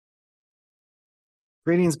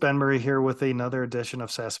Greetings, Ben Murray here with another edition of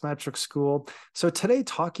SaaS Metric School. So today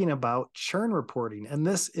talking about churn reporting. And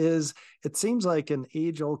it seems like an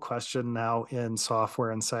age-old question now in software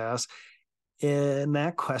and SaaS. And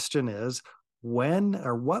that question is, when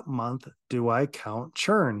or what month do I count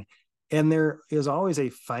churn? And there is always a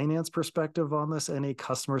finance perspective on this and a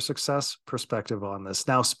customer success perspective on this.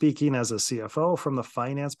 Now, speaking as a CFO from the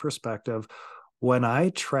finance perspective, when I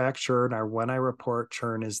track churn or when I report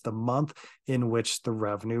churn is the month in which the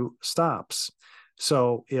revenue stops.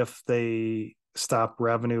 So if they stop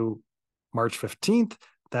revenue March 15th,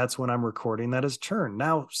 that's when I'm recording that as churn.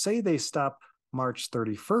 Now, say they stop March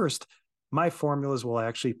 31st, my formulas will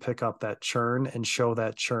actually pick up that churn and show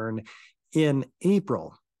that churn in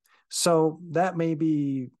April. So that may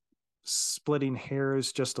be splitting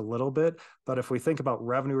hairs just a little bit, but if we think about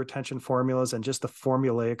revenue retention formulas and just the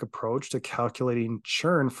formulaic approach to calculating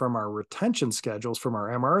churn from our retention schedules, from our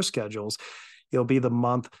MR schedules, it'll be the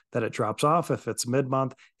month that it drops off if it's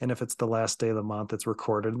mid-month, and if it's the last day of the month, it's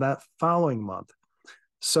recorded that following month.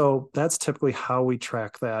 So that's typically how we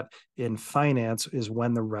track that in finance, is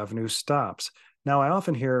when the revenue stops. Now, I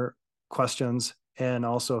often hear questions and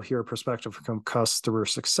also hear a perspective from customer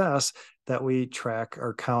success that we track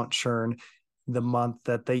or count churn the month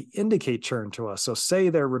that they indicate churn to us. So say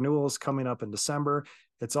their renewal is coming up in December,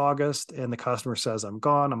 it's August, and the customer says, I'm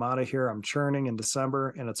gone, I'm out of here, I'm churning in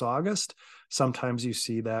December, and it's August. Sometimes you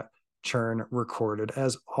see that churn recorded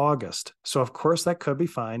as August. So of course that could be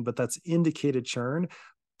fine, but that's indicated churn.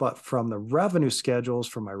 But from the revenue schedules,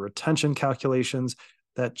 from my retention calculations,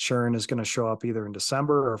 that churn is going to show up either in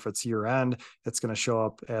December, or if it's year end, it's going to show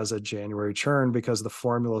up as a January churn, because the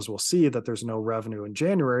formulas will see that there's no revenue in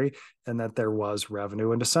January and that there was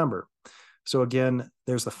revenue in December. So again,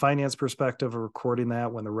 there's the finance perspective of recording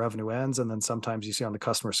that when the revenue ends. And then sometimes you see on the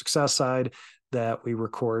customer success side that we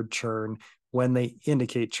record churn when they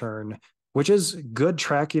indicate churn, which is good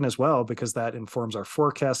tracking as well, because that informs our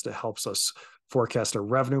forecast. It helps us forecast our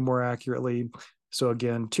revenue more accurately. So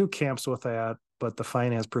again, two camps with that, but the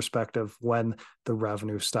finance perspective when the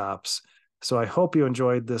revenue stops. So I hope you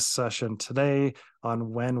enjoyed this session today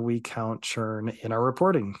on when we count churn in our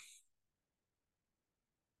reporting.